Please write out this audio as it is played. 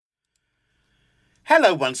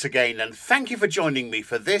Hello once again, and thank you for joining me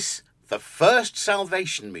for this, the first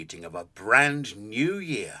salvation meeting of a brand new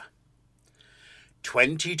year.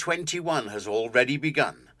 2021 has already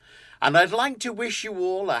begun, and I'd like to wish you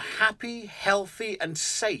all a happy, healthy and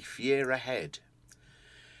safe year ahead.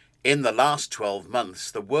 In the last 12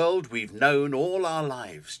 months, the world we've known all our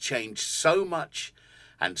lives changed so much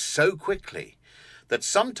and so quickly that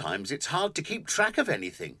sometimes it's hard to keep track of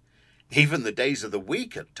anything, even the days of the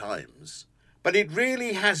week at times. But it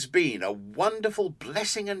really has been a wonderful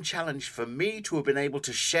blessing and challenge for me to have been able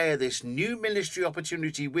to share this new ministry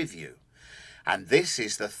opportunity with you. And this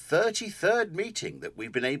is the 33rd meeting that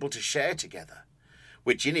we've been able to share together,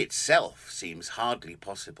 which in itself seems hardly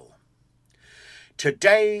possible.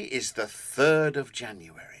 Today is the 3rd of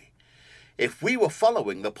January. If we were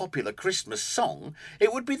following the popular Christmas song,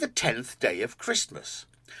 it would be the 10th day of Christmas.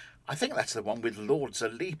 I think that's the one with Lords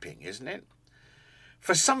a-leaping, isn't it?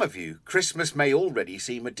 For some of you, Christmas may already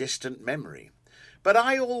seem a distant memory, but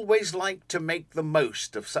I always like to make the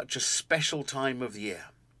most of such a special time of year.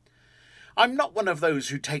 I'm not one of those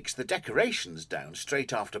who takes the decorations down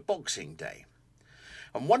straight after Boxing Day.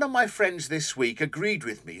 And one of my friends this week agreed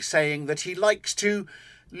with me, saying that he likes to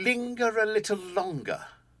linger a little longer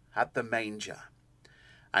at the manger.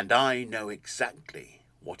 And I know exactly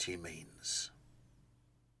what he means.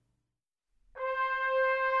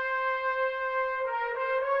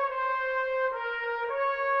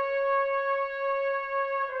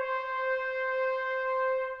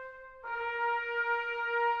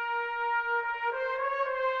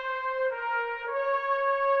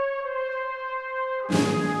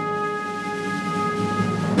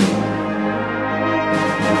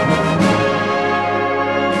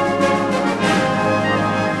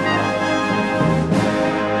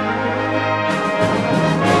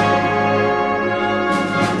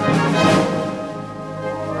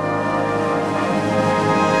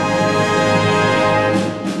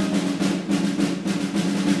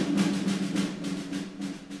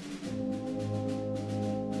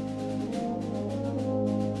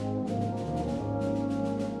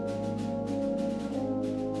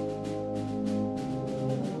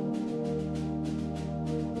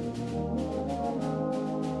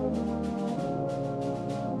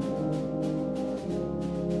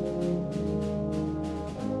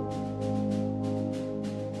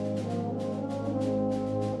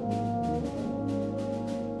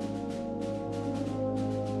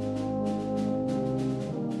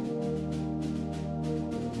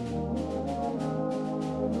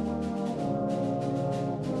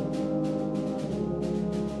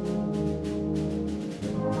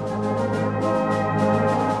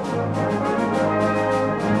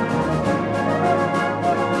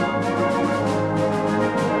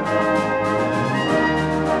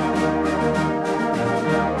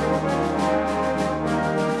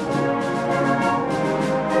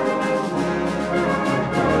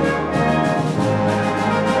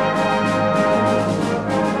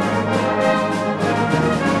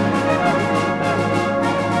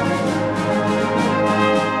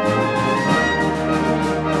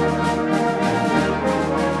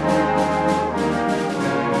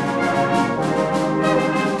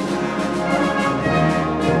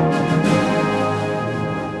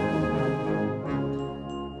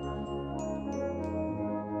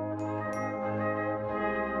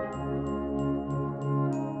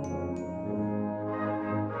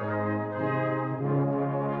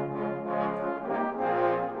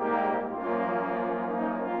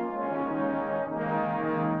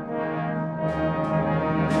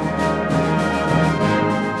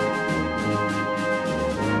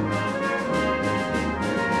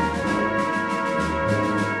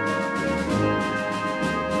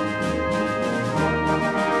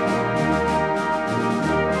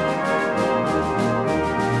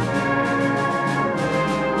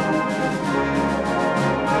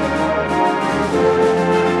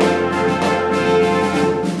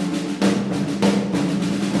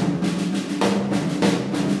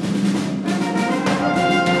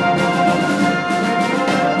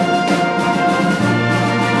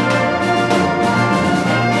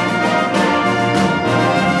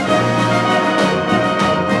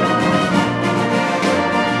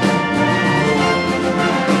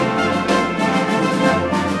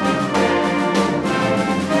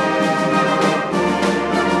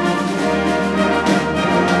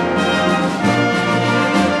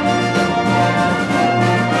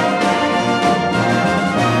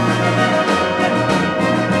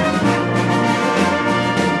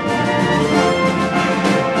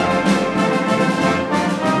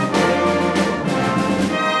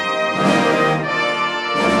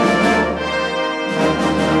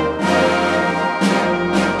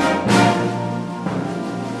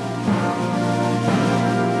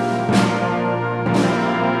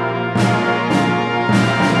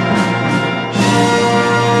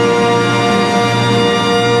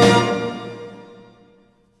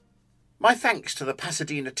 My thanks to the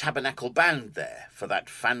Pasadena Tabernacle Band there for that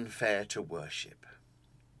fanfare to worship.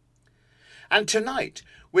 And tonight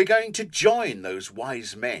we're going to join those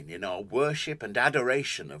wise men in our worship and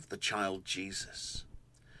adoration of the child Jesus.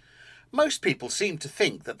 Most people seem to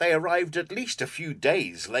think that they arrived at least a few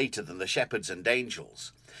days later than the shepherds and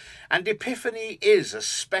angels, and Epiphany is a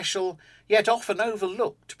special yet often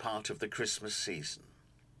overlooked part of the Christmas season.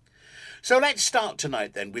 So let's start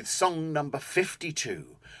tonight then with song number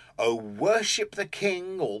 52, O worship the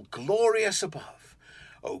King, all glorious above.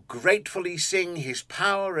 O gratefully sing his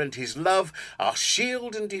power and his love, our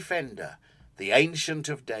shield and defender, the Ancient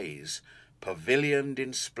of Days, pavilioned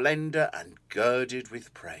in splendour and girded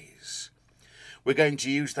with praise. We're going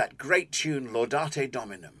to use that great tune Laudate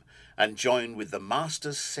Dominum and join with the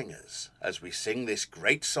Master's singers as we sing this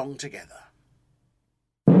great song together.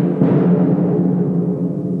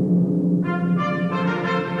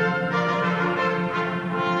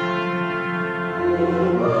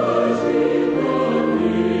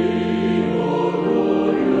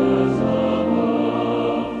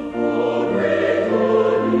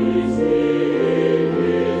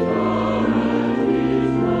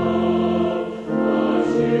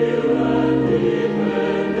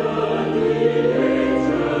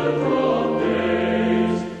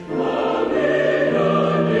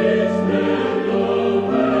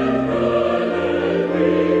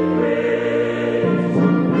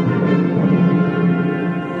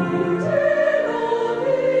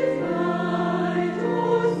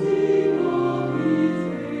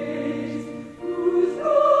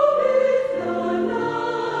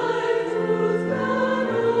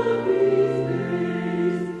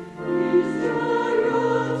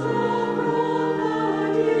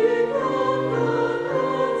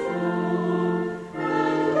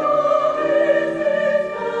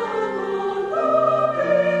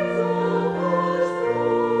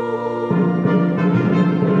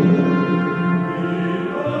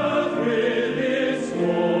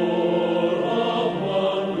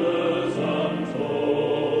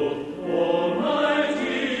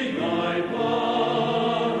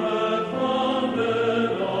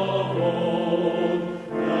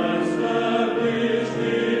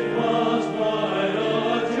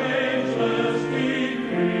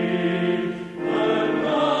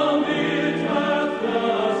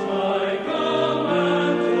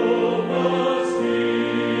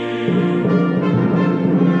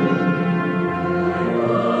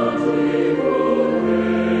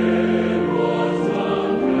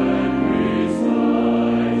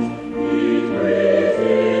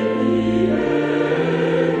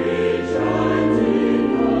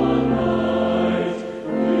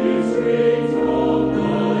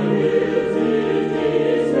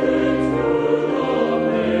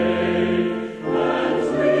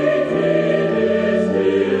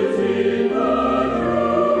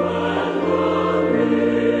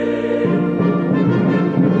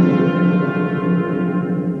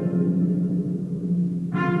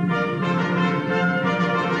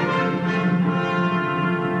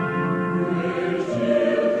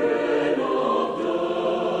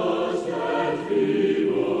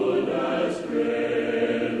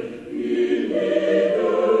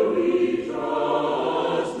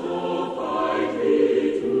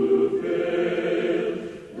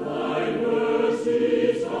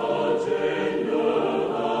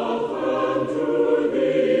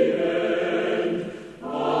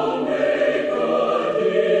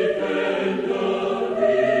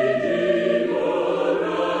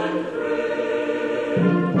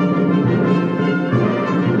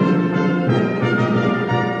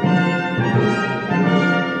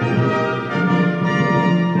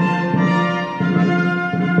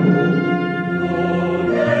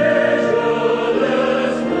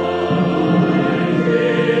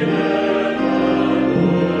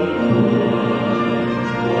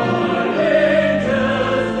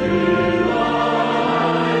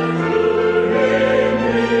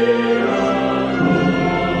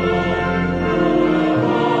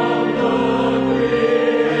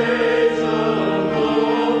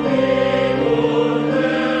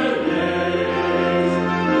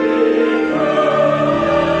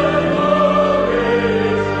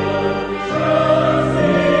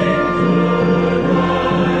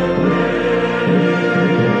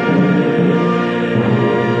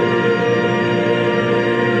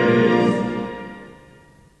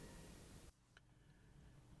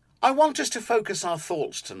 I want us to focus our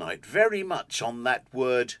thoughts tonight very much on that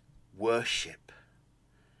word worship.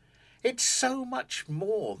 It's so much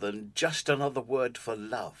more than just another word for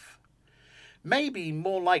love. Maybe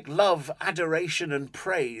more like love, adoration and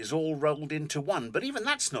praise all rolled into one, but even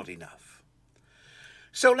that's not enough.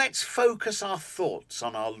 So let's focus our thoughts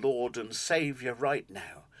on our Lord and Saviour right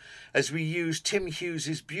now as we use Tim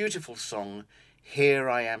Hughes's beautiful song, Here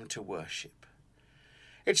I Am to Worship.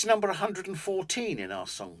 It's number 114 in our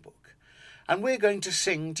songbook, and we're going to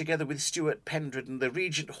sing together with Stuart Pendred and the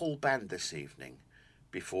Regent Hall Band this evening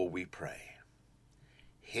before we pray.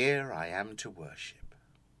 Here I Am to Worship.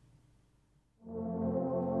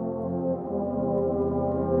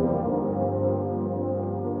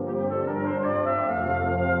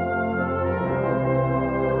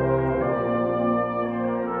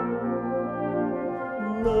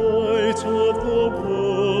 Light of the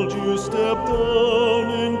world, you stepped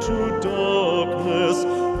down into darkness,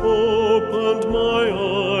 opened my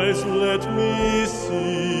eyes, let me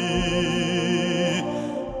see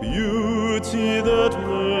beauty that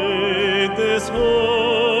made this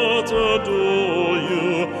heart adore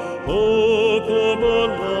you, hope of a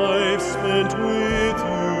life spent with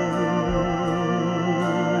you.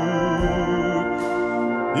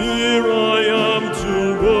 Here I am to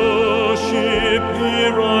worship,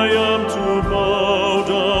 here I am to bow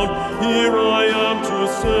down, here I am to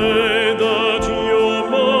say that you're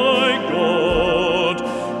my God.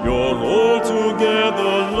 You're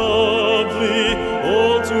altogether lovely,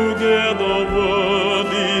 altogether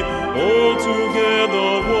worthy, altogether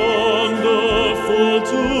wonderful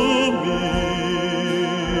to me.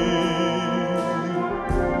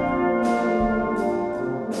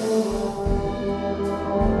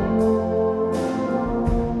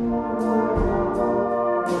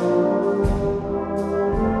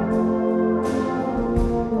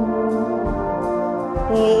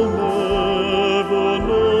 I'll never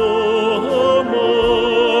know how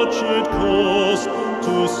much it cost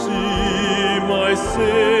to see my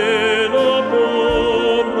sin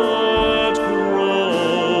upon that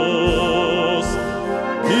cross.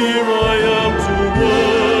 Here I am to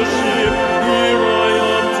worship, here I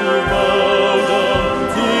am to bow down,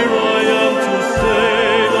 here I am to say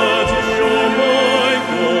that you're my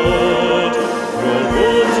God. You're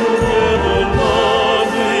altogether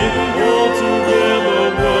lovely, altogether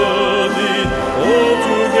worthy,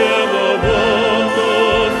 altogether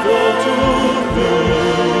wonderful to me.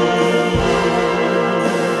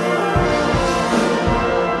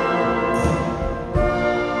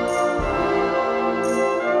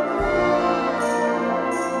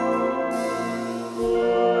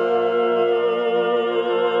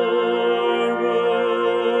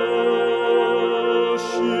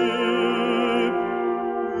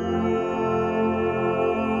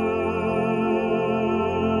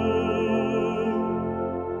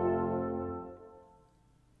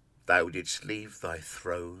 Thou didst leave thy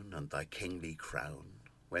throne and thy kingly crown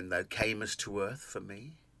when thou camest to earth for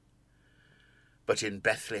me. But in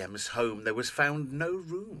Bethlehem's home there was found no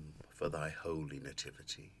room for thy holy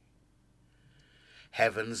nativity.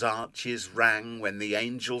 Heaven's arches rang when the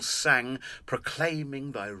angels sang,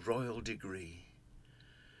 proclaiming thy royal degree.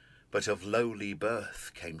 But of lowly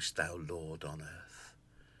birth camest thou, Lord, on earth,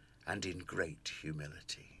 and in great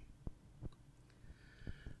humility.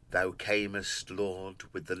 Thou camest, Lord,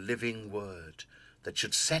 with the living word that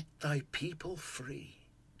should set thy people free,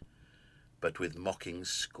 but with mocking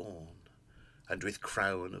scorn and with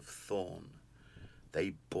crown of thorn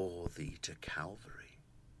they bore thee to Calvary.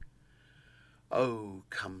 Oh,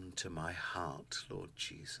 come to my heart, Lord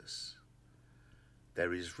Jesus.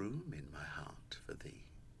 There is room in my heart for thee.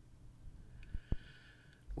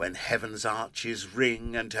 When heaven's arches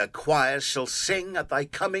ring and her choirs shall sing at thy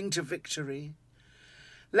coming to victory,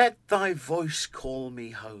 let thy voice call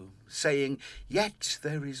me home, saying, yet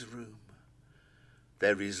there is room.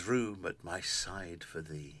 There is room at my side for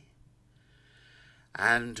thee.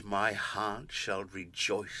 And my heart shall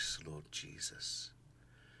rejoice, Lord Jesus,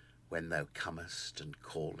 when thou comest and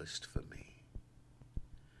callest for me.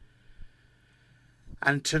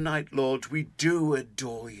 And tonight, Lord, we do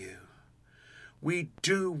adore you. We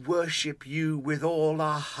do worship you with all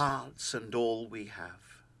our hearts and all we have.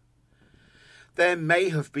 There may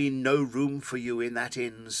have been no room for you in that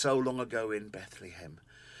inn so long ago in Bethlehem,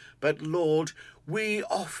 but Lord, we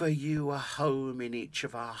offer you a home in each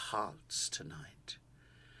of our hearts tonight,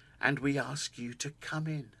 and we ask you to come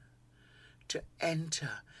in, to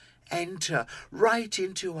enter right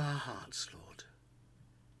into our hearts, Lord.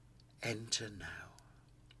 Enter now.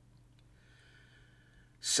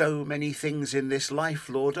 So many things in this life,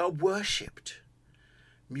 Lord, are worshipped.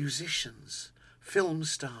 Musicians, film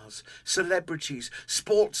stars, celebrities,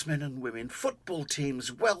 sportsmen and women, football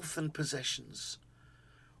teams, wealth and possessions.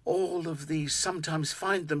 All of these sometimes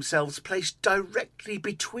find themselves placed directly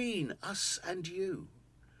between us and you.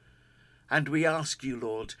 And we ask you,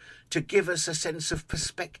 Lord, to give us a sense of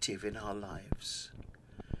perspective in our lives.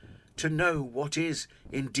 to know what is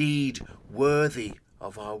indeed worthy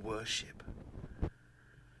of our worship.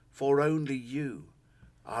 For only you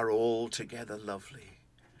are altogether lovely,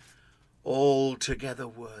 altogether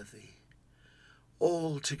worthy,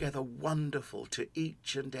 altogether wonderful to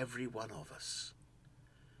each and every one of us.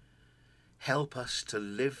 Help us to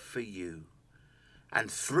live for you, and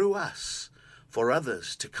through us for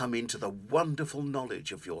others to come into the wonderful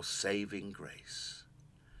knowledge of your saving grace.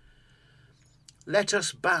 Let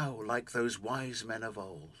us bow like those wise men of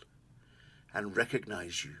old and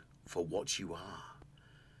recognize you for what you are.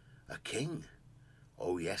 A king.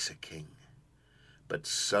 Oh yes, a king. But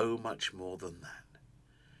so much more than that.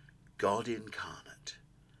 God incarnate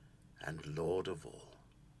and Lord of all.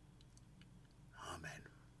 Amen.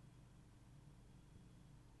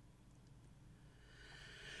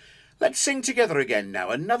 Let's sing together again now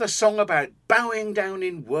another song about bowing down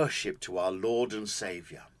in worship to our Lord and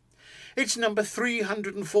Saviour. It's number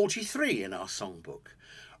 343 in our songbook.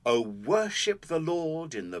 Oh, worship the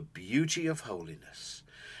Lord in the beauty of holiness.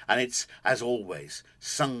 And it's, as always,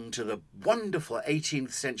 sung to the wonderful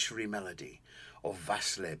 18th century melody of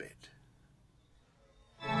Was lebet.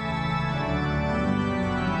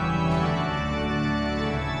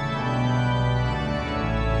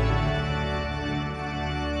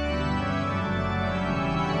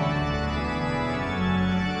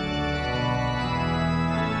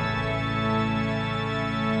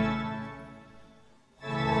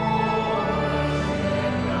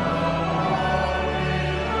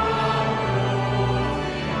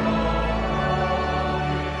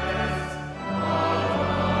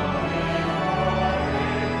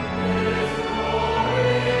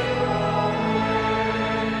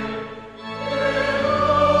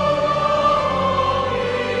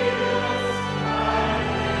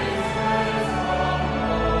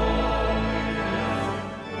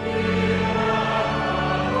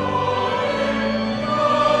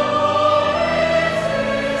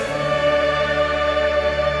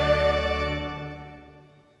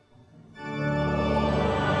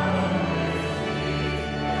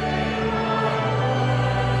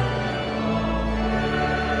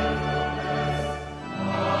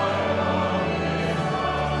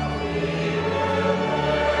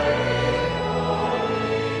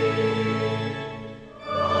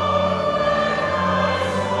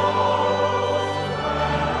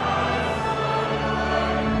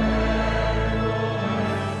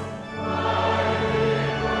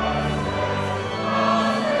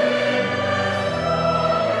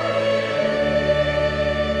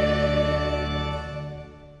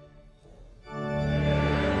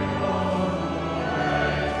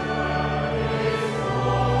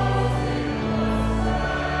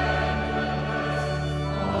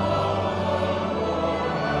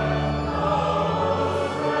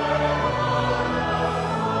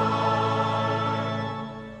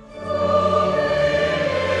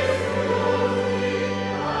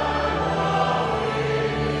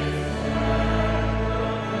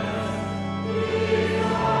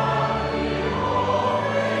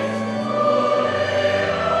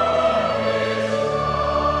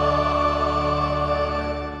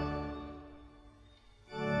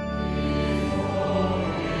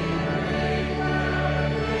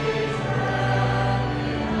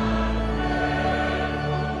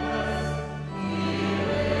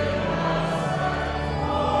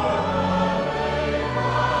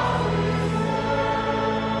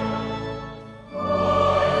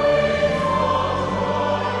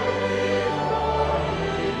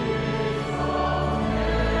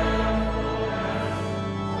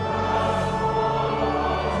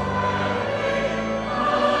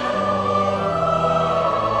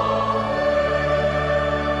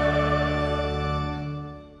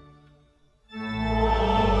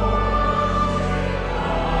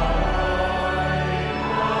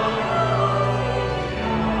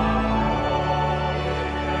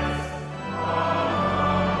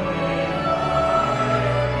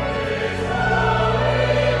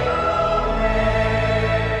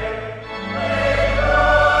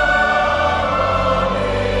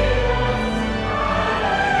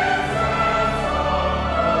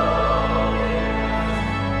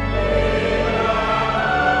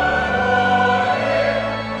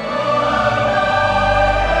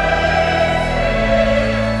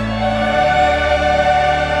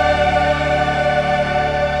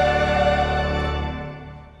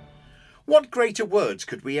 What greater words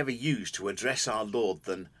could we ever use to address our Lord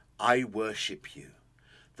than, I worship you.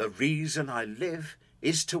 The reason I live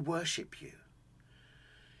is to worship you.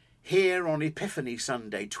 Here on Epiphany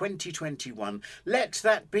Sunday 2021, let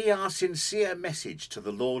that be our sincere message to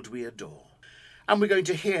the Lord we adore. And we're going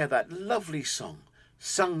to hear that lovely song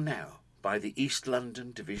sung now by the East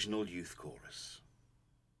London Divisional Youth Chorus.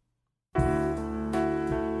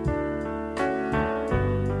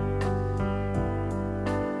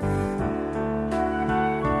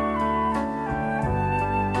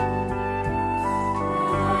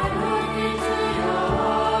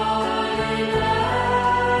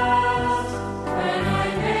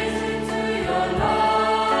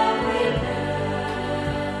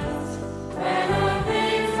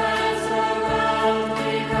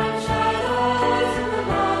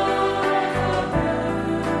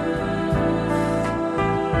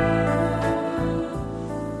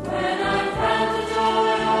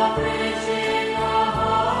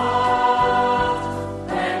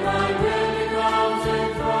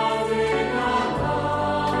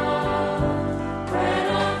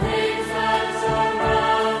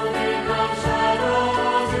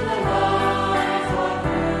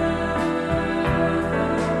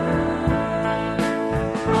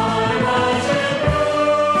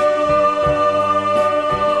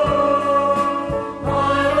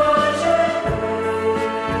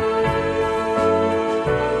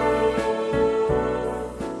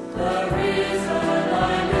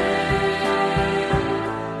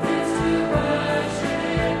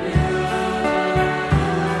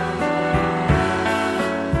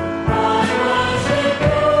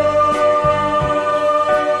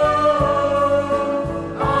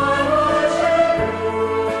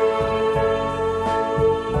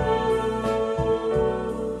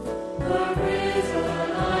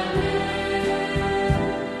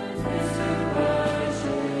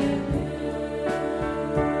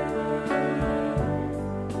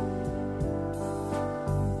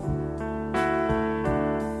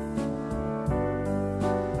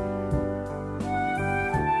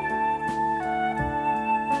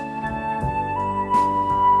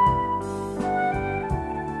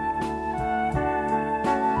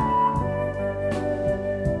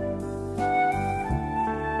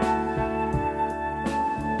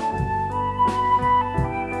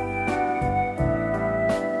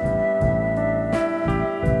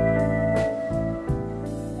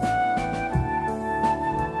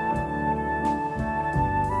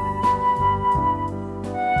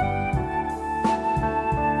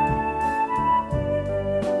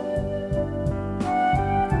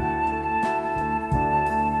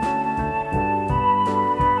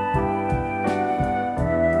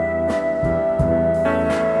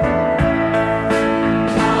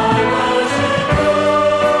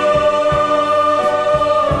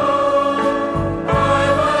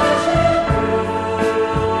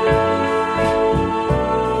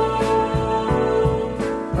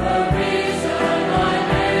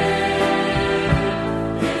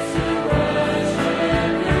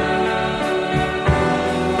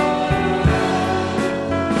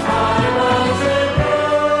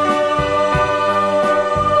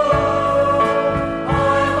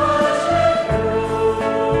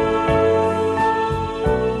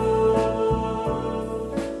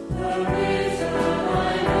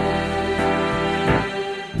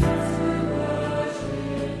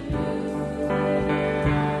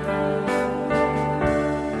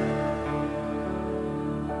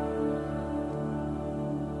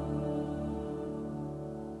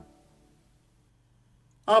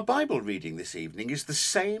 Our Bible reading this evening is the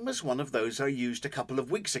same as one of those I used a couple of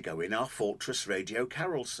weeks ago in our Fortress Radio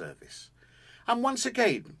Carol service. And once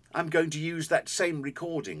again, I'm going to use that same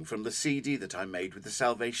recording from the CD that I made with the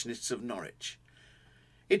Salvationists of Norwich.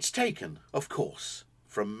 It's taken, of course,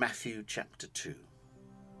 from Matthew chapter 2.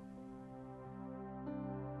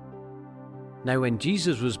 Now when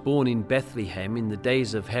Jesus was born in Bethlehem in the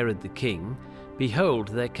days of Herod the king, behold,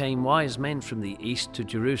 there came wise men from the east to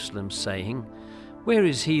Jerusalem, saying, Where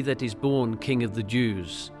is he that is born King of the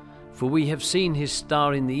Jews? For we have seen his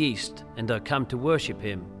star in the east, and are come to worship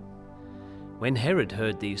him. When Herod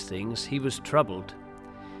heard these things, he was troubled.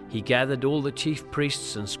 He gathered all the chief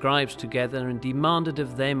priests and scribes together, and demanded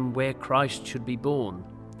of them where Christ should be born.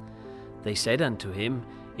 They said unto him,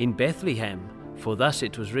 In Bethlehem, for thus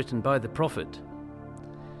it was written by the prophet.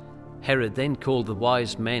 Herod then called the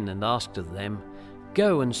wise men and asked of them,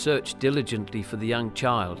 Go and search diligently for the young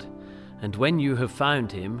child, and when you have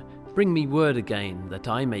found him, bring me word again, that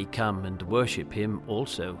I may come and worship him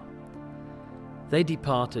also. They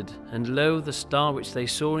departed, and lo, the star which they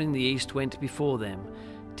saw in the east went before them,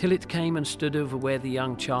 till it came and stood over where the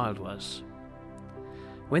young child was.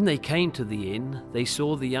 When they came to the inn, they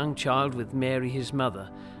saw the young child with Mary his mother,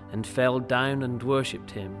 and fell down and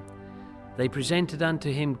worshipped him. They presented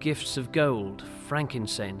unto him gifts of gold,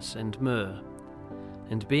 frankincense, and myrrh.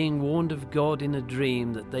 And being warned of God in a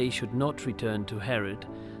dream that they should not return to Herod,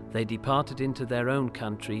 they departed into their own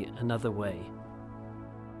country another way.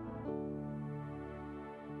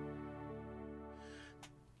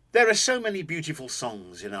 There are so many beautiful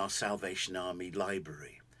songs in our Salvation Army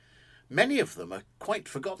library. Many of them are quite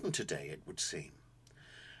forgotten today, it would seem.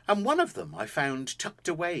 And one of them I found tucked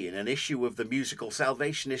away in an issue of the musical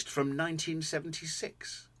Salvationist from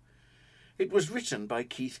 1976. It was written by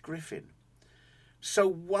Keith Griffin. So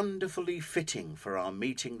wonderfully fitting for our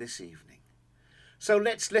meeting this evening. So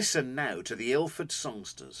let's listen now to the Ilford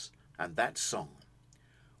Songsters and that song,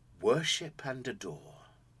 Worship and Adore.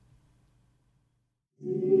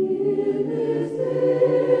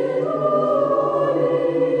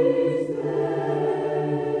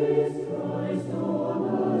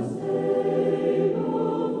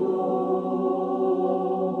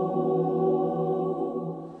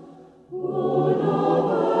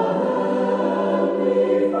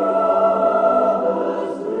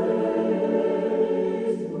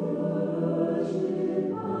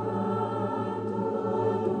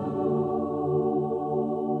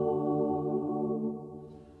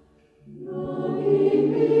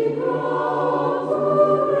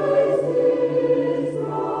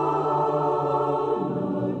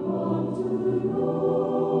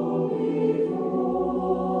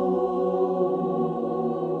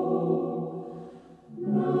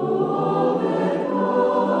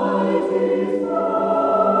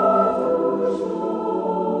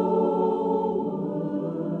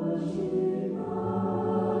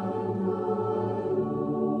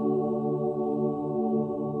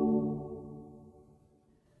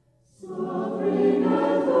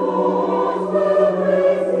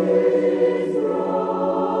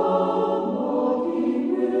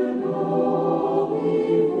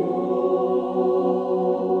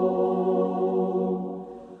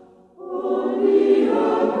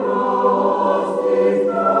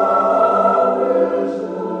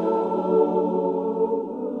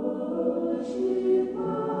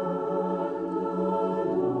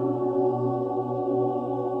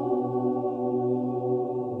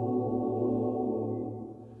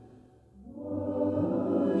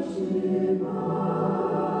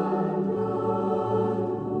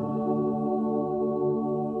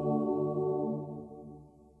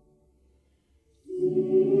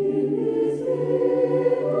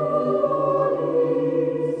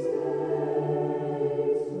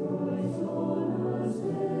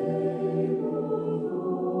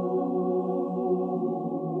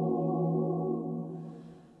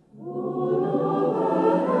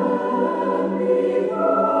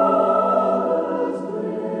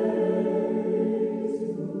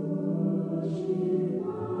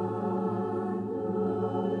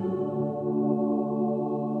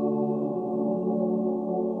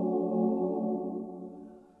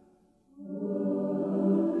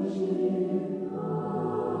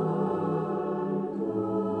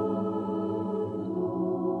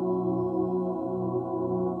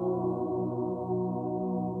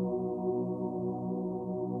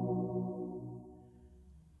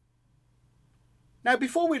 Now,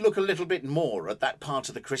 before we look a little bit more at that part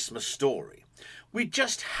of the Christmas story, we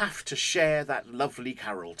just have to share that lovely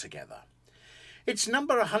carol together. It's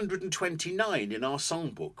number 129 in our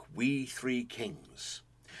songbook, We Three Kings.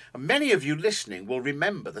 And many of you listening will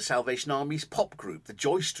remember the Salvation Army's pop group, the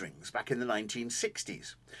Joystrings, back in the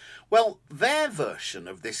 1960s. Well, their version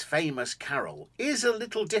of this famous carol is a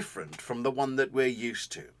little different from the one that we're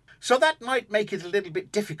used to. So that might make it a little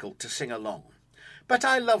bit difficult to sing along. But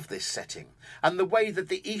I love this setting, and the way that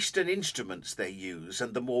the Eastern instruments they use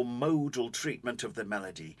and the more modal treatment of the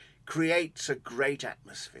melody creates a great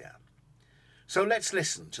atmosphere. So let's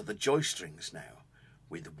listen to the Joystrings now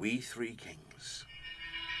with We Three Kings.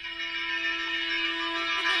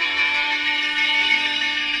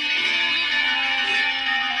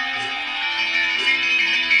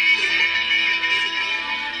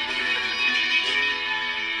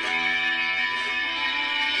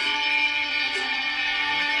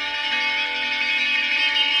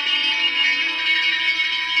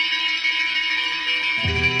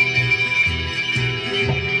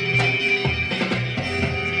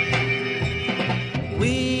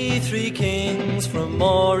 From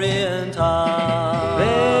Orient high,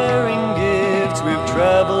 bearing gifts, we've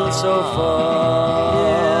travelled so far.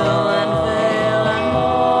 Hill and vale and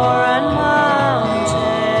moor and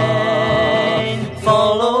mountain,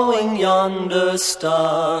 following yonder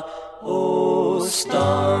star. Oh,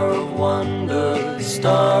 star of wonder,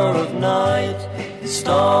 star of night,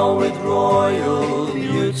 star with royal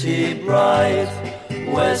beauty bright,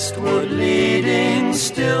 westward leading,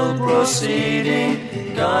 still proceeding,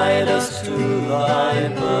 guide us to thy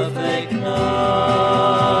perfect night.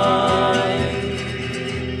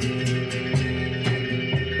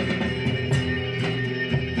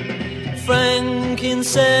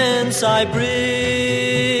 Frankincense I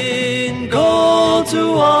bring, gold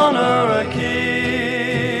to honor a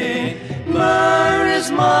king. Myrrh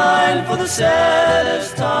is mine for the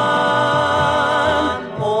saddest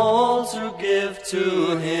time, all to give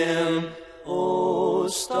to him. O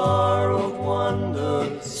star of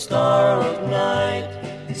wonder, star of night,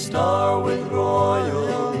 star with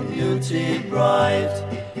royal beauty bright,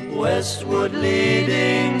 westward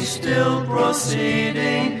leading, still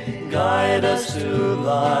proceeding, guide us to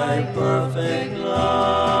thy perfect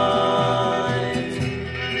light.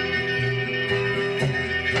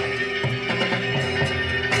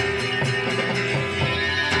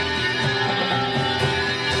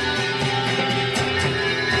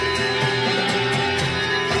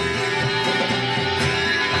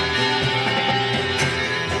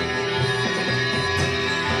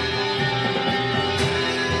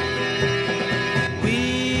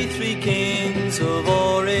 Of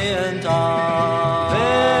Orient are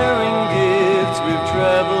bearing gifts, we've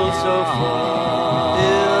traveled so far,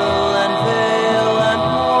 hill and vale and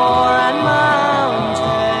moor and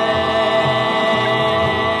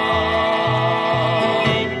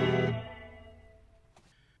mountain.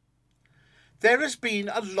 There has been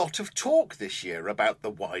a lot of talk this year about the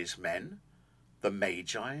wise men, the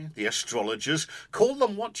magi, the astrologers, call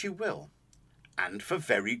them what you will, and for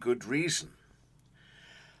very good reason.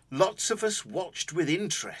 Lots of us watched with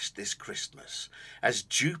interest this Christmas as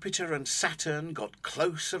Jupiter and Saturn got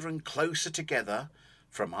closer and closer together,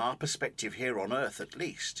 from our perspective here on Earth at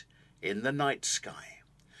least, in the night sky.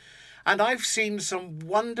 And I've seen some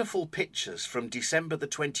wonderful pictures from December the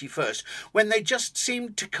 21st when they just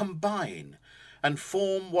seemed to combine and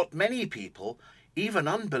form what many people, even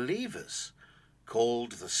unbelievers,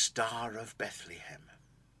 called the Star of Bethlehem.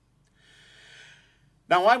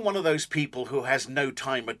 Now, I'm one of those people who has no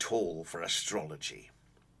time at all for astrology.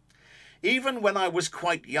 Even when I was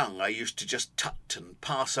quite young, I used to just tut and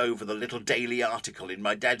pass over the little daily article in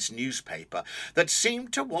my dad's newspaper that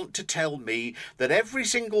seemed to want to tell me that every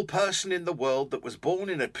single person in the world that was born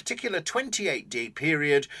in a particular 28-day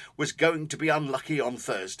period was going to be unlucky on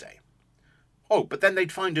Thursday. Oh, but then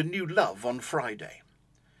they'd find a new love on Friday.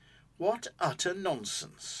 What utter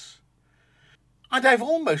nonsense. And I've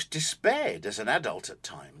almost despaired as an adult at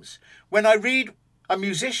times when I read a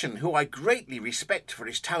musician who I greatly respect for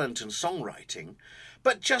his talent and songwriting,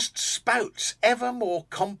 but just spouts ever more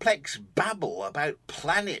complex babble about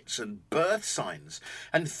planets and birth signs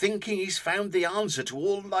and thinking he's found the answer to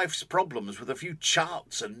all life's problems with a few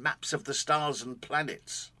charts and maps of the stars and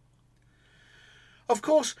planets. Of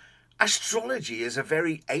course, astrology is a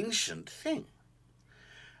very ancient thing,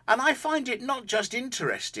 and I find it not just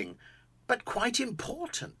interesting, but quite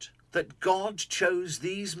important that God chose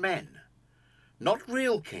these men, not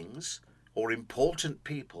real kings or important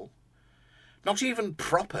people, not even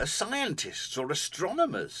proper scientists or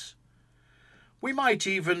astronomers. We might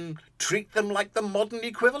even treat them like the modern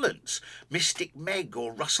equivalents, Mystic Meg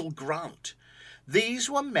or Russell Grant. These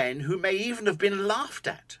were men who may even have been laughed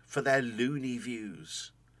at for their loony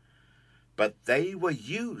views. But they were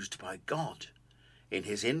used by God in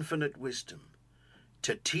his infinite wisdom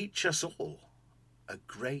to teach us all a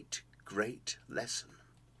great, great lesson.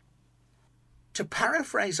 To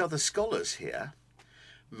paraphrase other scholars here,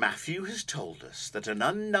 Matthew has told us that an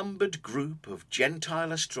unnumbered group of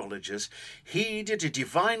Gentile astrologers heeded a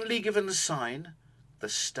divinely given sign, the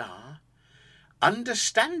star,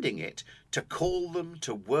 understanding it to call them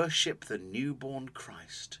to worship the newborn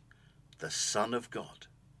Christ, the Son of God.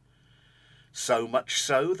 So much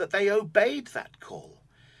so that they obeyed that call.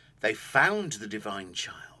 They found the divine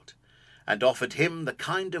child and offered him the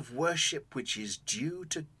kind of worship which is due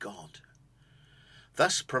to God,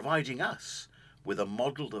 thus providing us with a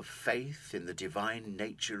model of faith in the divine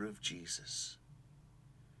nature of Jesus.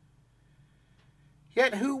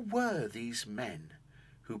 Yet who were these men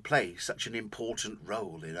who play such an important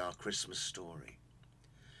role in our Christmas story?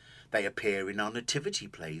 They appear in our nativity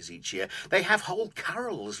plays each year. They have whole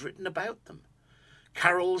carols written about them.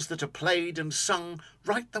 Carols that are played and sung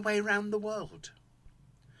right the way round the world.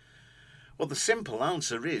 Well, the simple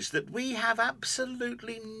answer is that we have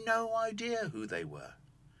absolutely no idea who they were.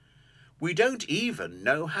 We don't even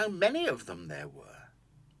know how many of them there were.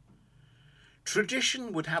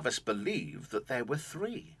 Tradition would have us believe that there were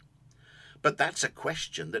 3. But that's a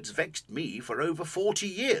question that's vexed me for over 40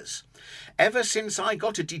 years, ever since I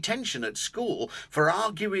got a detention at school for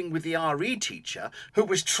arguing with the RE teacher who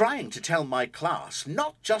was trying to tell my class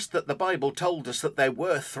not just that the Bible told us that there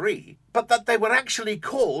were 3, but that they were actually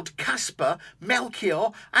called Caspar, Melchior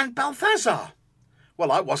and Balthazar.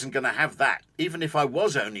 Well, I wasn't going to have that, even if I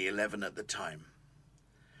was only 11 at the time.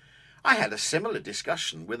 I had a similar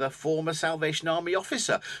discussion with a former Salvation Army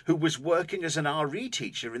officer who was working as an RE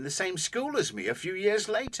teacher in the same school as me a few years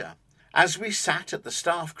later. As we sat at the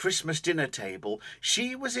staff Christmas dinner table,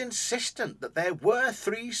 she was insistent that there were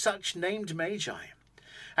 3 such named magi,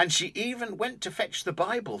 and she even went to fetch the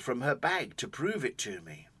Bible from her bag to prove it to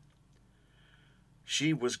me.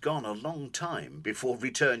 She was gone a long time before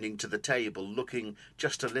returning to the table looking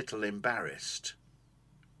just a little embarrassed.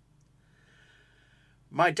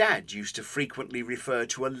 My dad used to frequently refer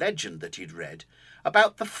to a legend that he'd read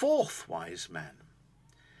about the 4th wise man.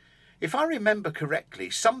 If I remember correctly,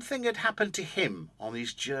 something had happened to him on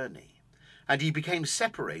his journey, and he became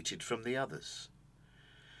separated from the others.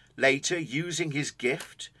 Later, using his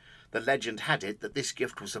gift, the legend had it that this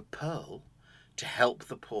gift was a pearl to help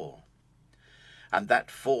the poor. And that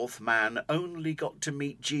 4th man only got to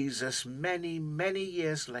meet Jesus many, many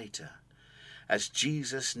years later, as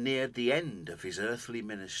Jesus neared the end of his earthly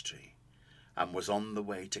ministry and was on the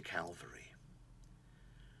way to Calvary.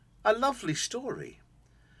 A lovely story,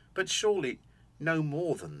 but surely no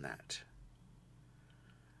more than that.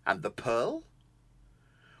 And the pearl?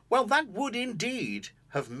 Well, that would indeed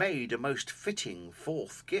have made a most fitting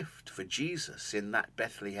 4th gift for Jesus in that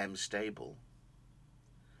Bethlehem stable.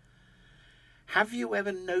 Have you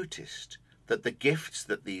ever noticed that the gifts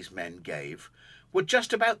that these men gave were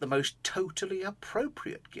just about the most totally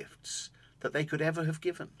appropriate gifts that they could ever have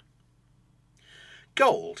given?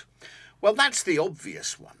 Gold, well, that's the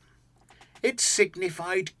obvious one. It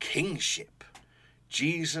signified kingship.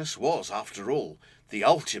 Jesus was, after all, the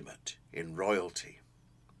ultimate in royalty.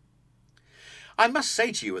 I must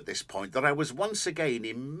say to you at this point that I was once again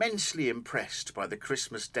immensely impressed by the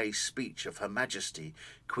Christmas Day speech of Her Majesty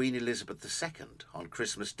Queen Elizabeth II on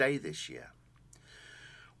Christmas Day this year.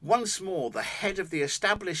 Once more, the head of the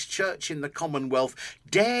established church in the Commonwealth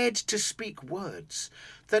dared to speak words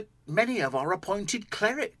that many of our appointed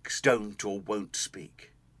clerics don't or won't speak.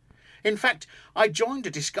 In fact, I joined a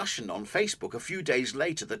discussion on Facebook a few days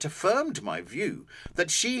later that affirmed my view that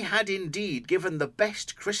she had indeed given the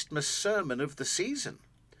best Christmas sermon of the season,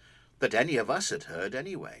 that any of us had heard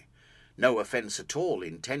anyway, no offence at all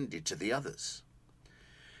intended to the others.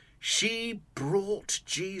 She brought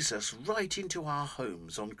Jesus right into our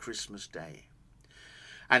homes on Christmas Day.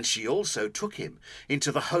 And she also took him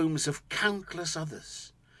into the homes of countless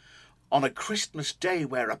others, on a Christmas Day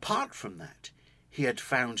where, apart from that, he had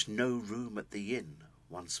found no room at the inn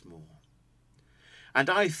once more. And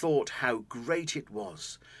I thought how great it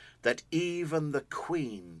was that even the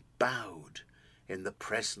Queen bowed in the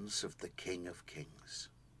presence of the King of Kings.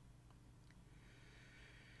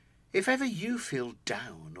 If ever you feel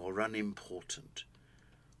down or unimportant,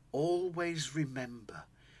 always remember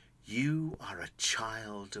you are a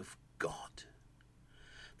child of God.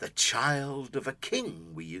 The child of a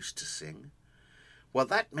king, we used to sing. Well,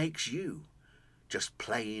 that makes you just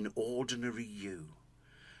plain ordinary you,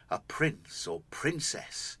 a prince or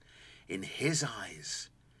princess in his eyes,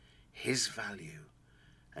 his value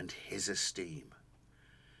and his esteem.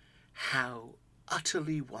 How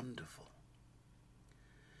utterly wonderful.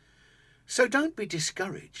 So don't be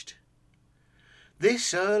discouraged.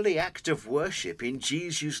 This early act of worship in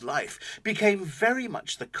Jesus' life became very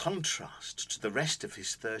much the contrast to the rest of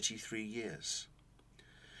his 33 years.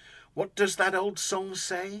 What does that old song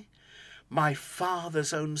say? My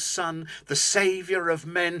Father's own Son, the Saviour of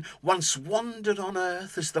men, once wandered on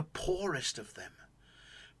earth as the poorest of them,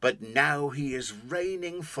 but now he is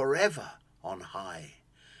reigning forever on high,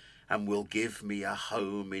 and will give me a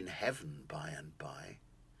home in heaven by and by.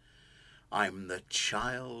 I'm the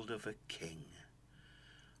child of a king.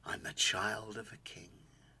 I'm the child of a king.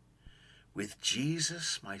 With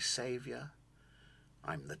Jesus, my Saviour,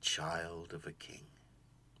 I'm the child of a king.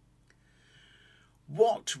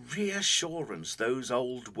 What reassurance those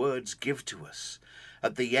old words give to us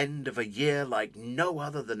at the end of a year like no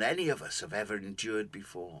other than any of us have ever endured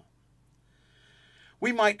before.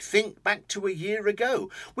 We might think back to a year ago.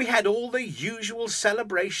 We had all the usual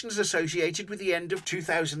celebrations associated with the end of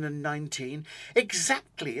 2019,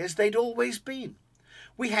 exactly as they'd always been.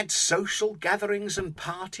 We had social gatherings and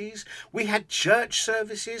parties, we had church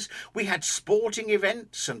services, we had sporting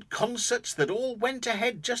events and concerts that all went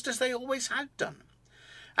ahead just as they always had done.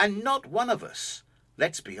 And not one of us,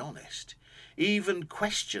 let's be honest, even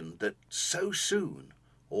questioned that so soon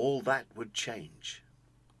all that would change.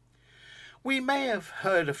 We may have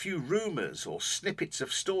heard a few rumours or snippets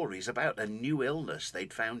of stories about a new illness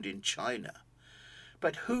they'd found in China,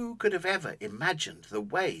 but who could have ever imagined the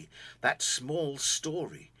way that small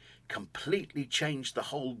story completely changed the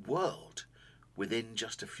whole world within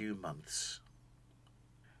just a few months?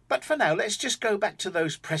 But for now, let's just go back to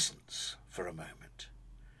those presents for a moment.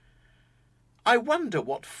 I wonder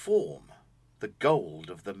what form the gold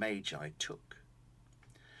of the Magi took.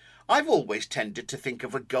 I've always tended to think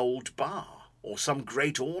of a gold bar or some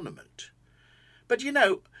great ornament. But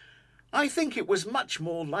I think it was much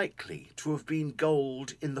more likely to have been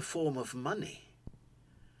gold in the form of money.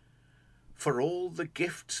 For all the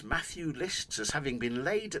gifts Matthew lists as having been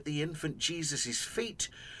laid at the infant Jesus' feet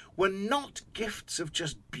were not gifts of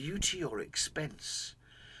just beauty or expense,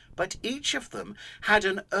 but each of them had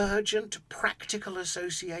an urgent practical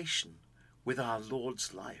association with our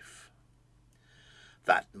Lord's life.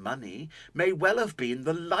 That money may well have been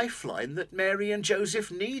the lifeline that Mary and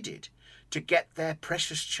Joseph needed to get their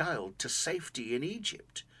precious child to safety in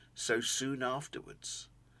Egypt so soon afterwards,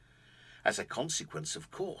 as a consequence,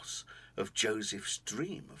 of course, of Joseph's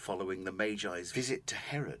dream following the Magi's visit to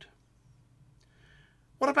Herod.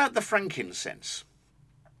 What about the frankincense?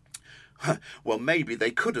 Well, maybe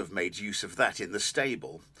they could have made use of that in the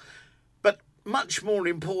stable, but much more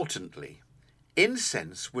importantly,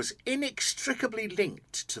 incense was inextricably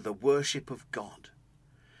linked to the worship of God,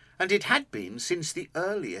 and it had been since the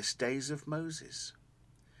earliest days of Moses.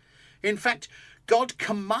 In fact, God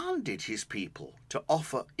commanded his people to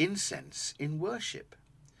offer incense in worship.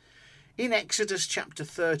 In Exodus chapter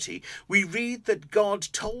 30, we read that God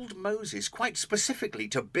told Moses quite specifically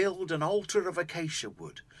to build an altar of acacia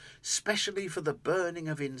wood, specially for the burning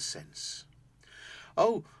of incense.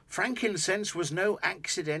 Oh, frankincense was no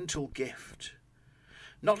accidental gift.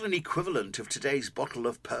 Not an equivalent of today's bottle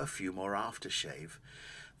of perfume or aftershave.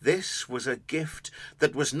 This was a gift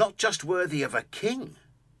that was not just worthy of a king,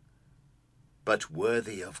 but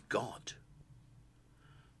worthy of God.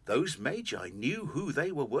 Those Magi knew who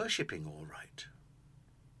they were worshipping, all right.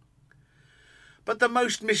 But the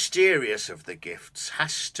most mysterious of the gifts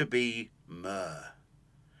has to be myrrh.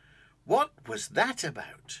 What was that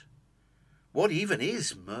about? What even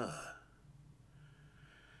is myrrh?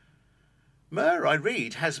 Myrrh, I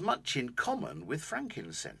read, has much in common with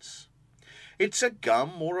frankincense. It's a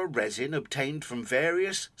gum or a resin obtained from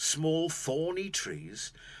various small thorny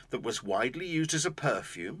trees that was widely used as a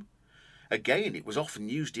perfume. Again, it was often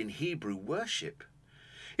used in Hebrew worship.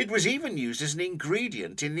 It was even used as an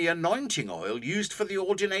ingredient in the anointing oil used for the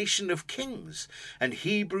ordination of kings and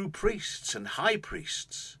Hebrew priests and high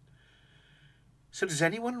priests. So does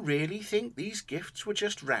anyone really think these gifts were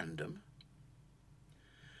just random?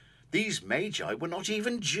 These Magi were not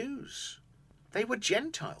even Jews. They were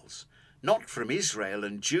Gentiles, not from Israel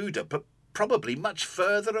and Judah, but probably much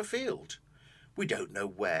further afield. We don't know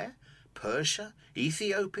where. Persia,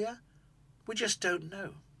 Ethiopia? We just don't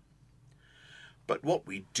know. But what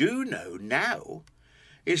we do know now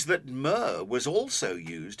is that myrrh was also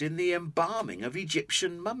used in the embalming of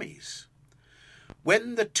Egyptian mummies.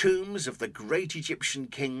 When the tombs of the great Egyptian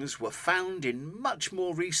kings were found in much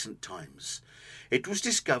more recent times, it was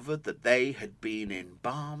discovered that they had been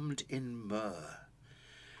embalmed in myrrh,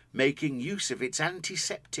 making use of its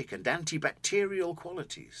antiseptic and antibacterial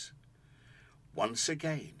qualities. Once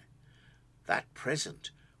again, that present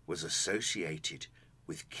was associated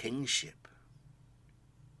with kingship.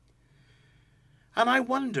 And I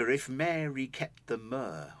wonder if Mary kept the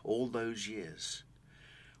myrrh all those years,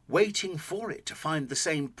 waiting for it to find the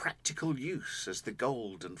same practical use as the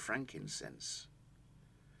gold and frankincense.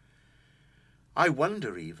 I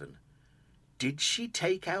wonder even, did she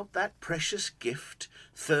take out that precious gift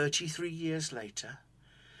 33 years later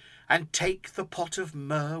and take the pot of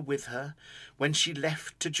myrrh with her when she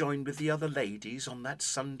left to join with the other ladies on that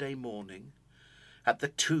Sunday morning at the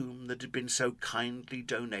tomb that had been so kindly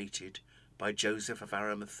donated by Joseph of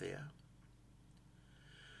Arimathea?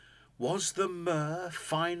 Was the myrrh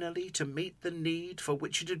finally to meet the need for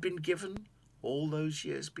which it had been given all those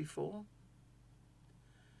years before?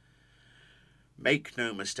 Make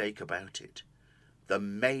no mistake about it, the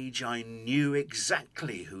Magi knew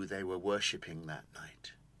exactly who they were worshipping that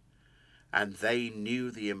night, and they knew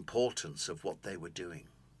the importance of what they were doing.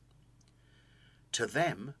 To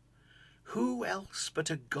them, who else but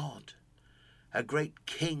a God, a great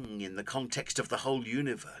king in the context of the whole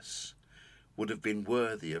universe, would have been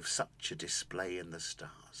worthy of such a display in the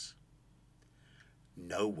stars?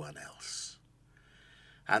 No one else.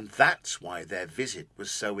 And that's why their visit was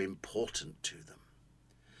so important to them.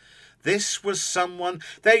 This was someone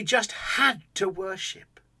they just had to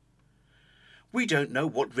worship. We don't know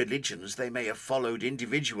what religions they may have followed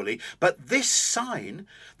individually, but this sign,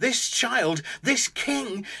 this child, this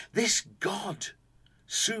king, this God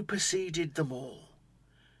superseded them all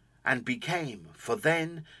and became, for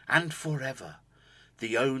then and forever,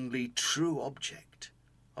 the only true object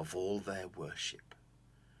of all their worship.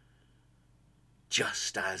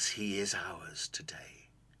 just as he is ours today.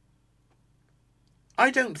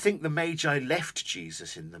 I don't think the Magi left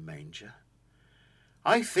Jesus in the manger.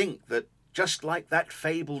 I think that, just like that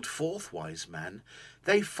fabled fourth wise man,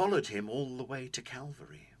 they followed him all the way to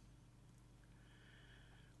Calvary.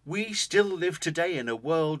 We still live today in a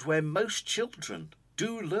world where most children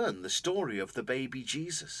do learn the story of the baby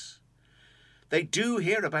Jesus. They do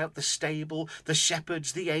hear about the stable, the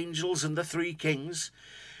shepherds, the angels, and the three kings.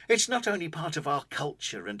 It's not only part of our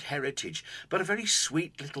culture and heritage, but a very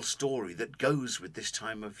sweet little story that goes with this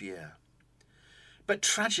time of year. But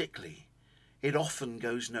tragically, it often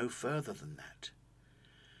goes no further than that.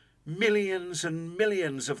 Millions and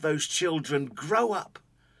millions of those children grow up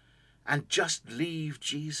and just leave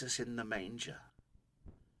Jesus in the manger.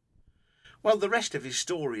 Well, the rest of his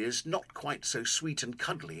story is not quite so sweet and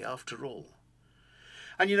cuddly after all.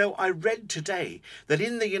 And you know, I read today that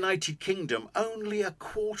in the United Kingdom, only a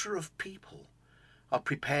quarter of people are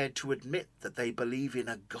prepared to admit that they believe in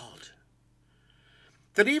a God.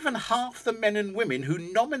 That even half the men and women who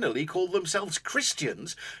nominally call themselves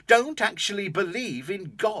Christians don't actually believe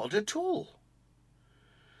in God at all.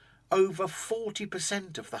 Over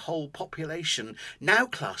 40% of the whole population now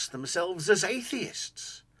class themselves as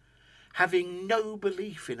atheists, having no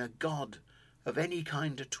belief in a God of any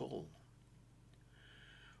kind at all.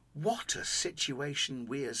 What a situation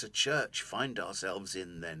we as a church find ourselves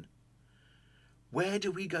in then. Where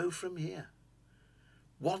do we go from here?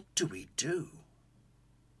 What do we do?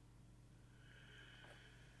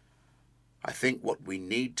 I think what we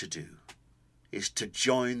need to do is to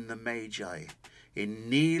join the Magi in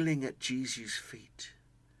kneeling at Jesus' feet,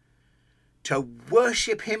 to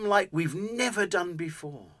worship him like we've never done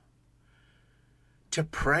before, to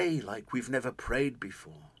pray like we've never prayed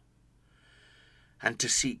before, and to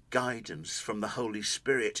seek guidance from the Holy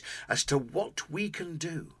Spirit as to what we can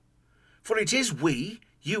do. For it is we,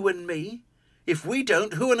 you and me. If we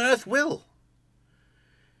don't, who on earth will?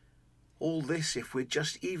 All this if we're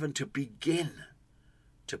just even to begin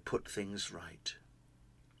to put things right.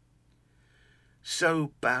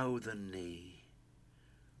 So bow the knee,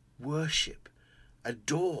 worship,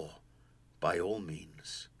 adore by all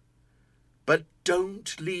means, but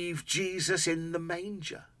don't leave Jesus in the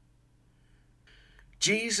manger.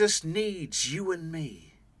 Jesus needs you and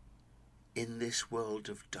me in this world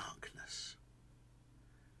of darkness.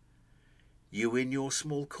 You in your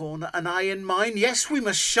small corner and I in mine, yes, we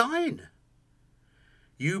must shine.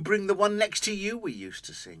 You bring the one next to you, we used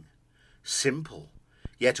to sing. Simple,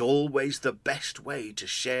 yet always the best way to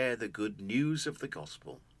share the good news of the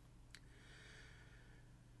gospel.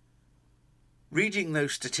 Reading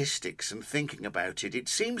those statistics and thinking about it, it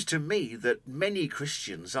seems to me that many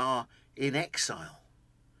Christians are in exile,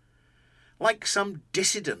 like some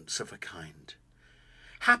dissidents of a kind,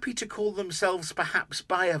 happy to call themselves perhaps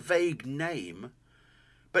by a vague name,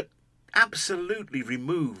 but absolutely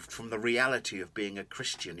removed from the reality of being a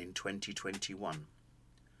Christian in 2021.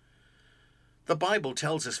 The Bible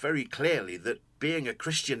tells us very clearly that being a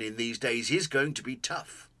Christian in these days is going to be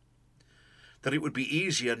tough, that it would be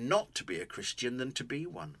easier not to be a Christian than to be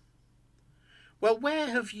one. Well, where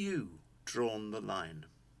have you drawn the line?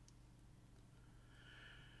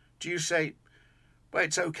 Do you say, well,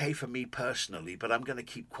 it's okay for me personally, but I'm going to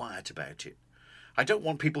keep quiet about it. I don't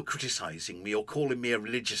want people criticising me or calling me a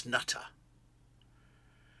religious nutter.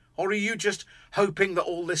 Or are you just hoping that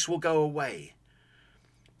all this will go away?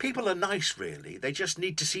 People are nice, really. They just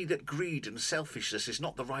need to see that greed and selfishness is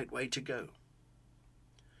not the right way to go.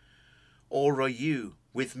 Or are you,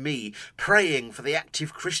 with me, praying for the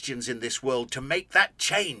active Christians in this world to make that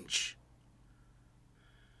change?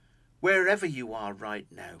 Wherever you are right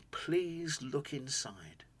now, please look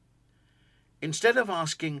inside. Instead of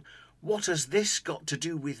asking, what has this got to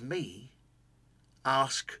do with me?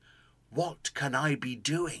 Ask, what can I be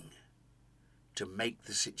doing to make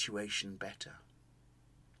the situation better?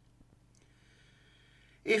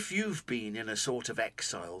 If you've been in a sort of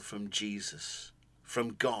exile from Jesus,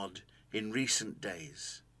 from God in recent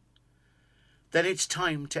days, then it's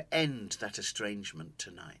time to end that estrangement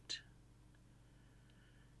tonight.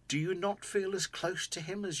 Do you not feel as close to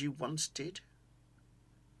him as you once did?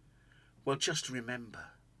 Well, just remember,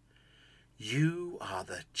 you are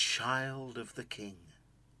the child of the King,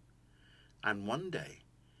 and one day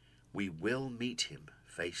we will meet him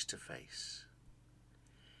face to face.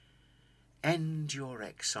 End your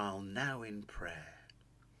exile now in prayer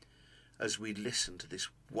as we listen to this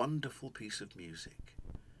wonderful piece of music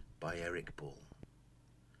by Eric Ball,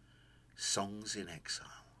 Songs in Exile.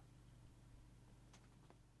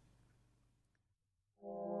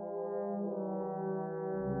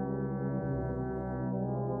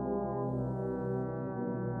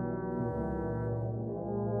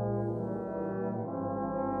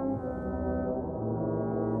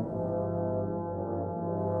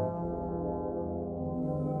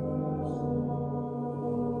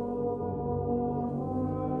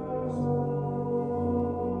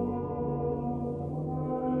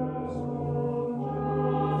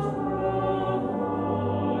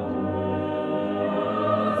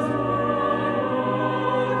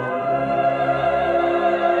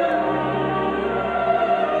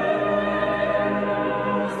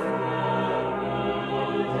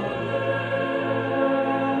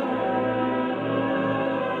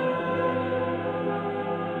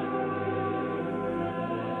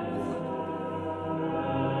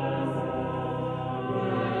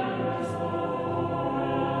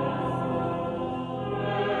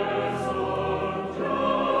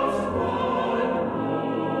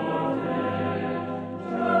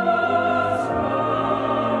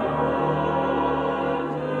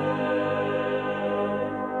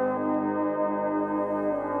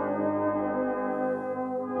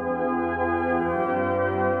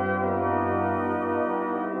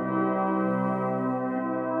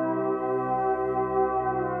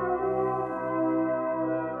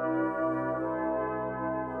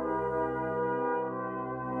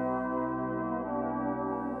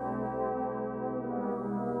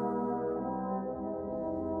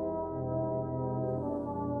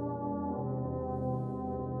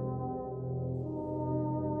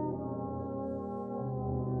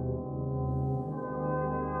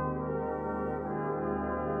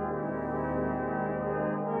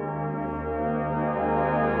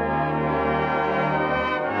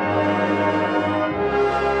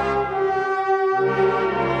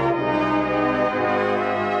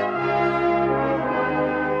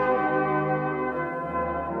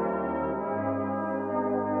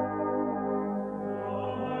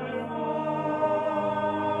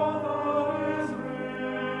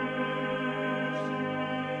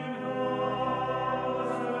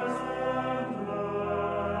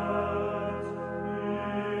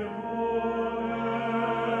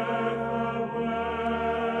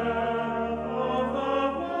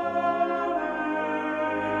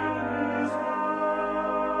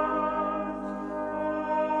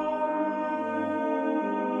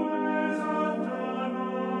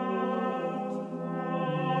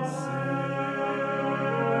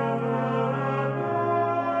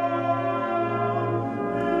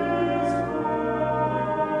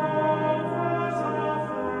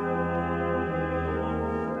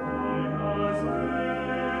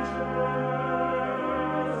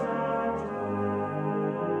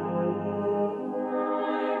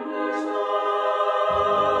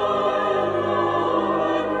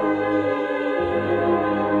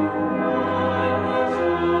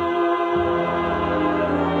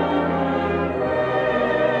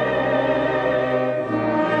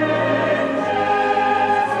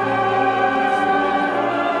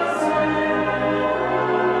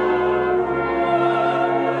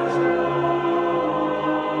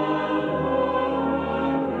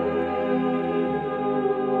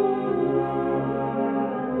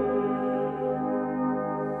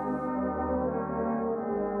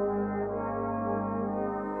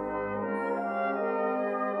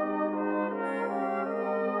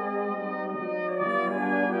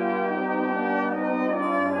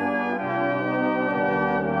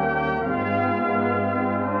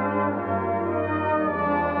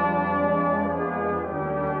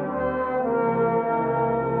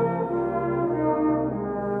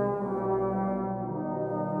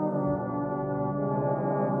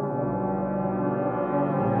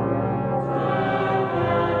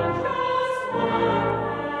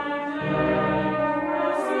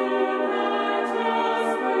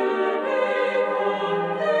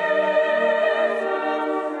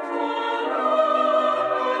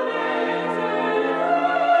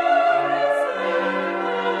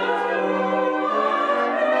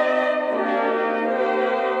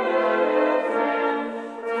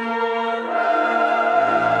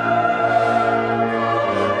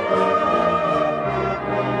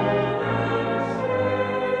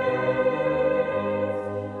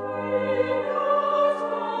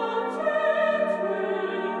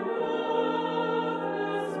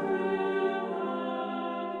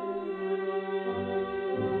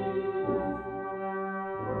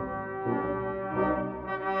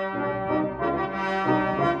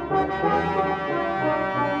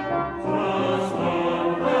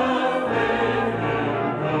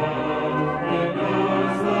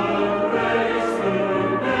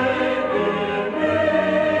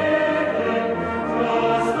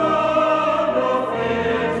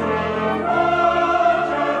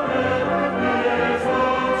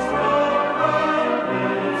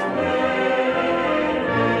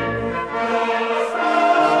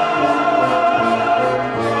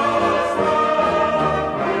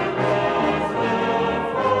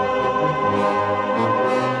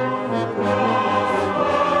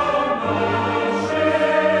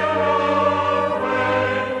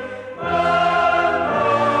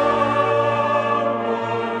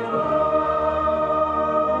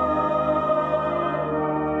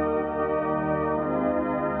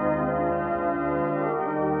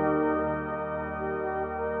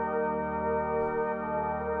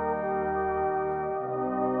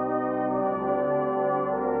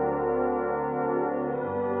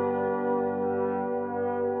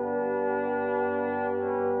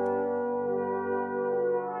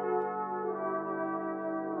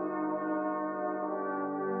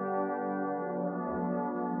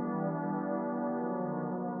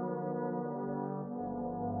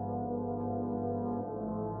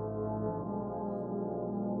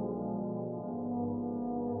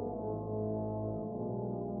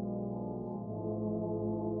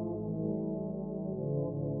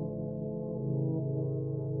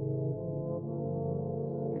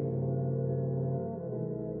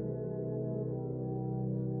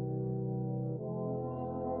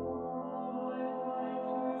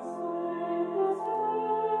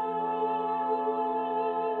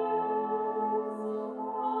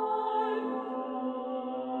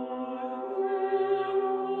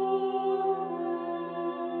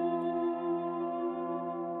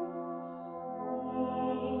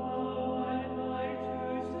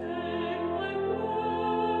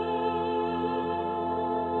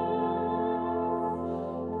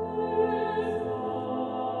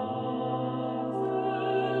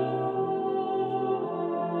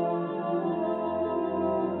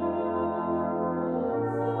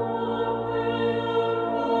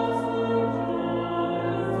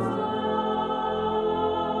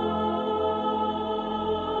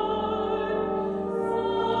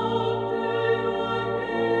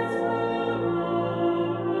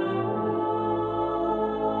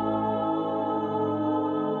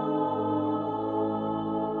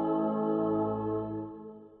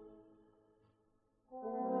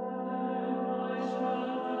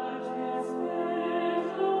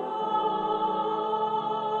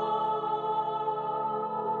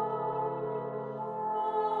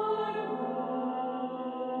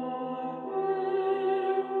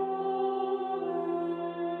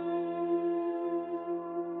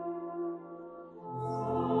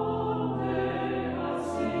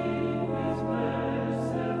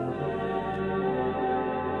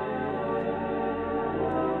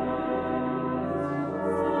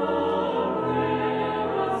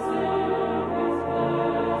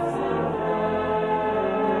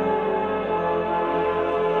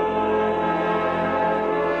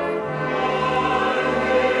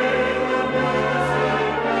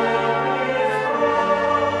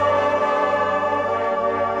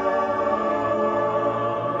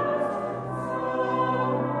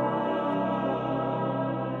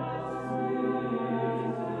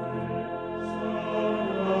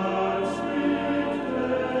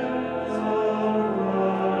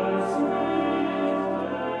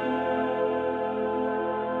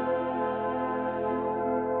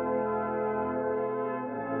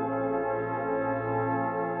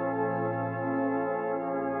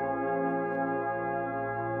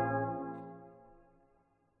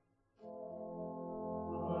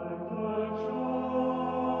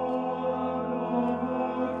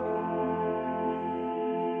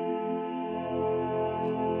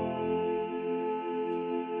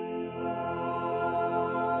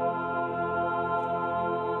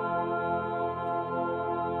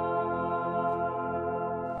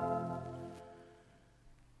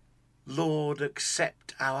 Lord,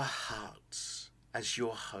 accept our hearts as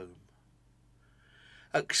your home.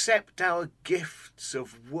 Accept our gifts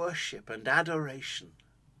of worship and adoration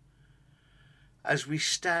as we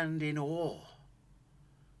stand in awe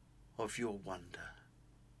of your wonder.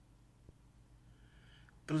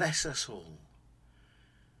 Bless us all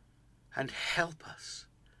and help us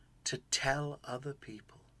to tell other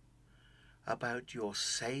people about your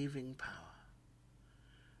saving power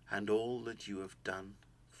and all that you have done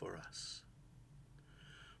for us.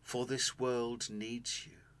 For this world needs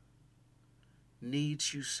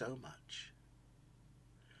you so much.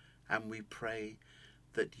 And we pray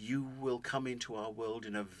that you will come into our world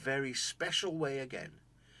in a very special way again,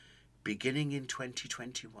 beginning in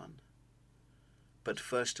 2021. But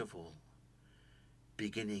first of all,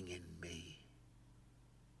 beginning in me.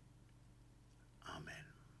 Amen.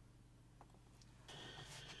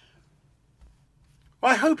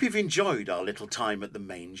 I hope you've enjoyed our little time at the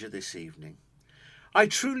manger this evening. I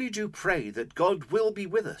truly do pray that God will be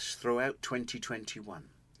with us throughout 2021.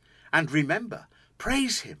 And remember,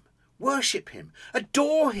 praise him, worship him,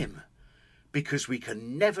 adore him, because we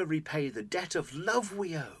can never repay the debt of love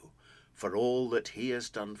we owe for all that he has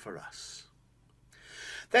done for us.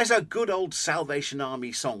 There's a good old Salvation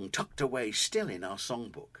Army song tucked away still in our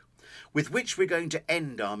songbook, with which we're going to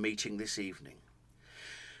end our meeting this evening.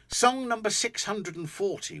 Song number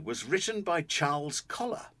 640 was written by Charles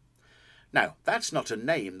Coller. Now, that's not a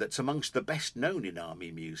name that's amongst the best known in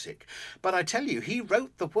army music, but I tell you, he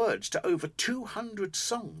wrote the words to over 200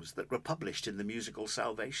 songs that were published in the musical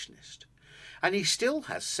Salvationist. And he still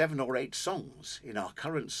has 7 or 8 songs in our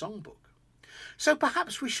current songbook. So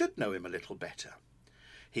perhaps we should know him a little better.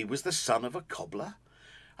 He was the son of a cobbler,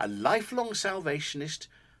 a lifelong Salvationist,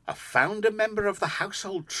 a founder member of the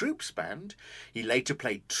Household Troops Band. He later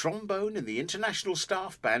played trombone in the International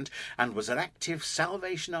Staff Band and was an active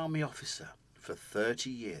Salvation Army officer for 30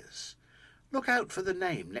 years. Look out for the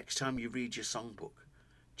name next time you read your songbook.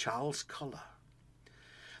 Charles Coller.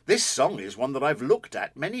 This song is one that I've looked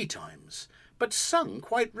at many times, but sung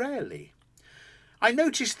quite rarely. I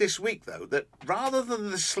noticed this week, though, that rather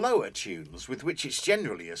than the slower tunes with which it's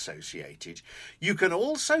generally associated, you can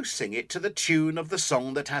also sing it to the tune of the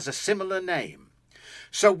song that has a similar name.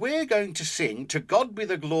 So we're going to sing To God Be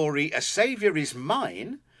the Glory, A Saviour Is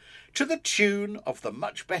Mine, to the tune of the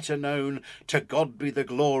much better known To God Be the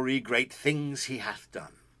Glory, Great Things He Hath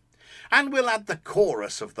Done. And we'll add the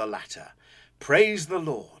chorus of the latter, Praise the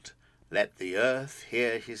Lord, let the earth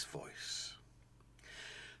hear his voice.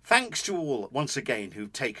 Thanks to all once again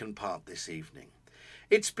who've taken part this evening.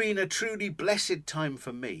 It's been a truly blessed time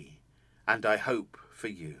for me, and I hope for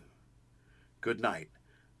you. Good night,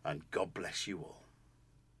 and God bless you all.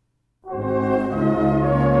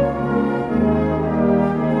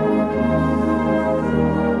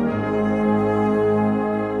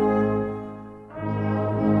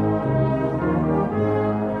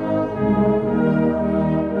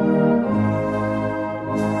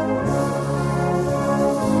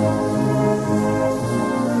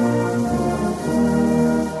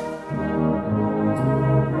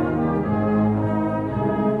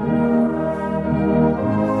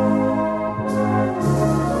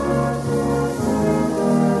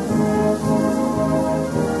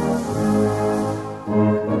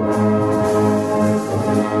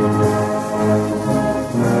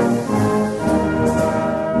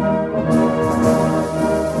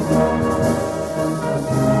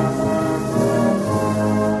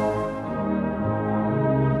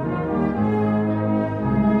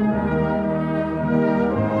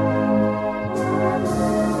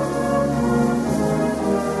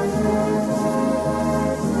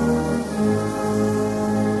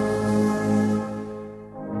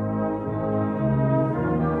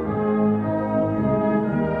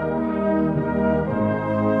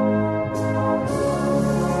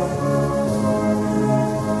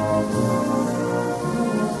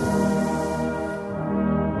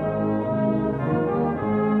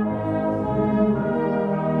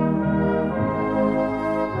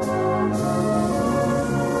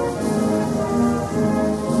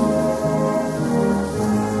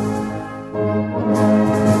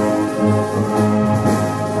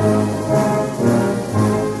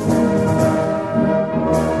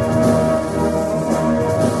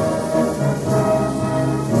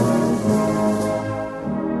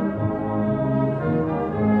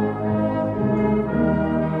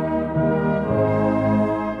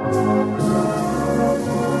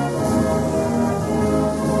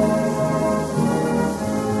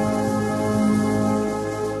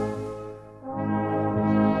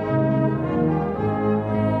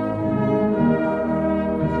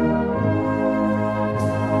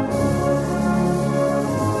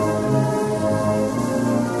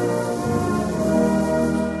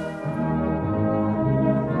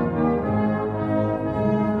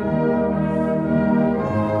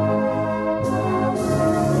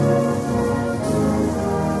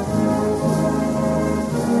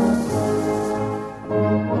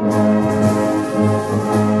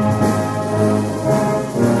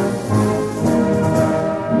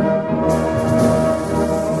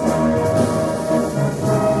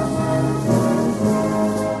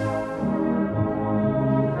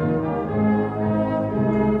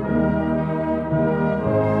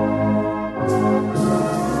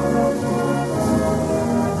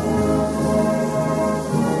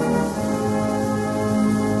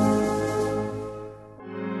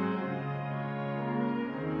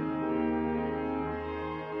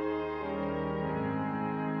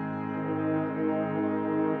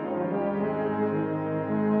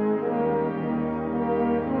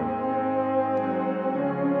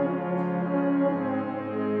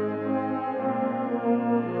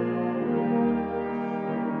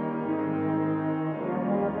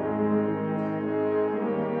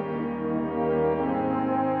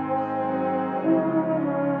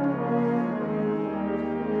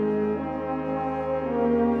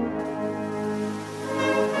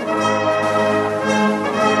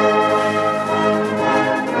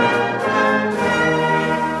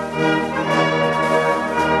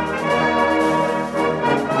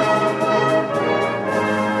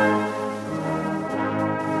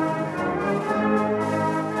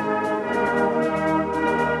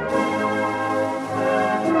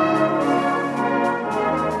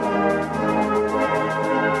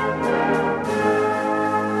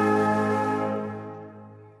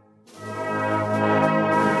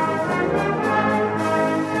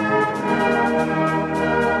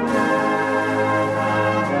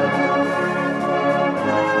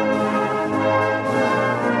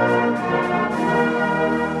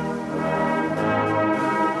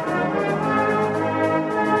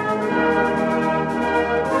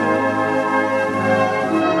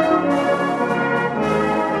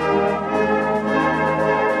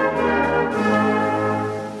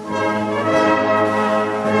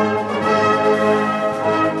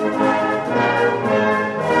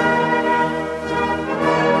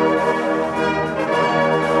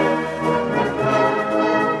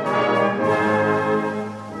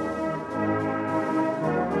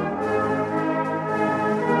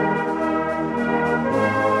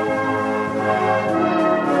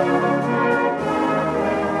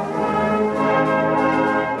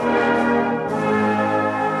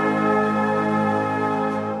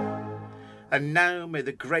 And now may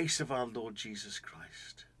the grace of our Lord Jesus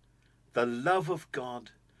Christ, the love of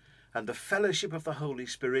God, and the fellowship of the Holy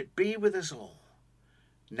Spirit be with us all,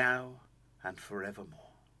 now and forevermore.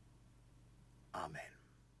 Amen.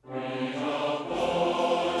 We are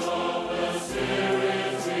born of the Spirit.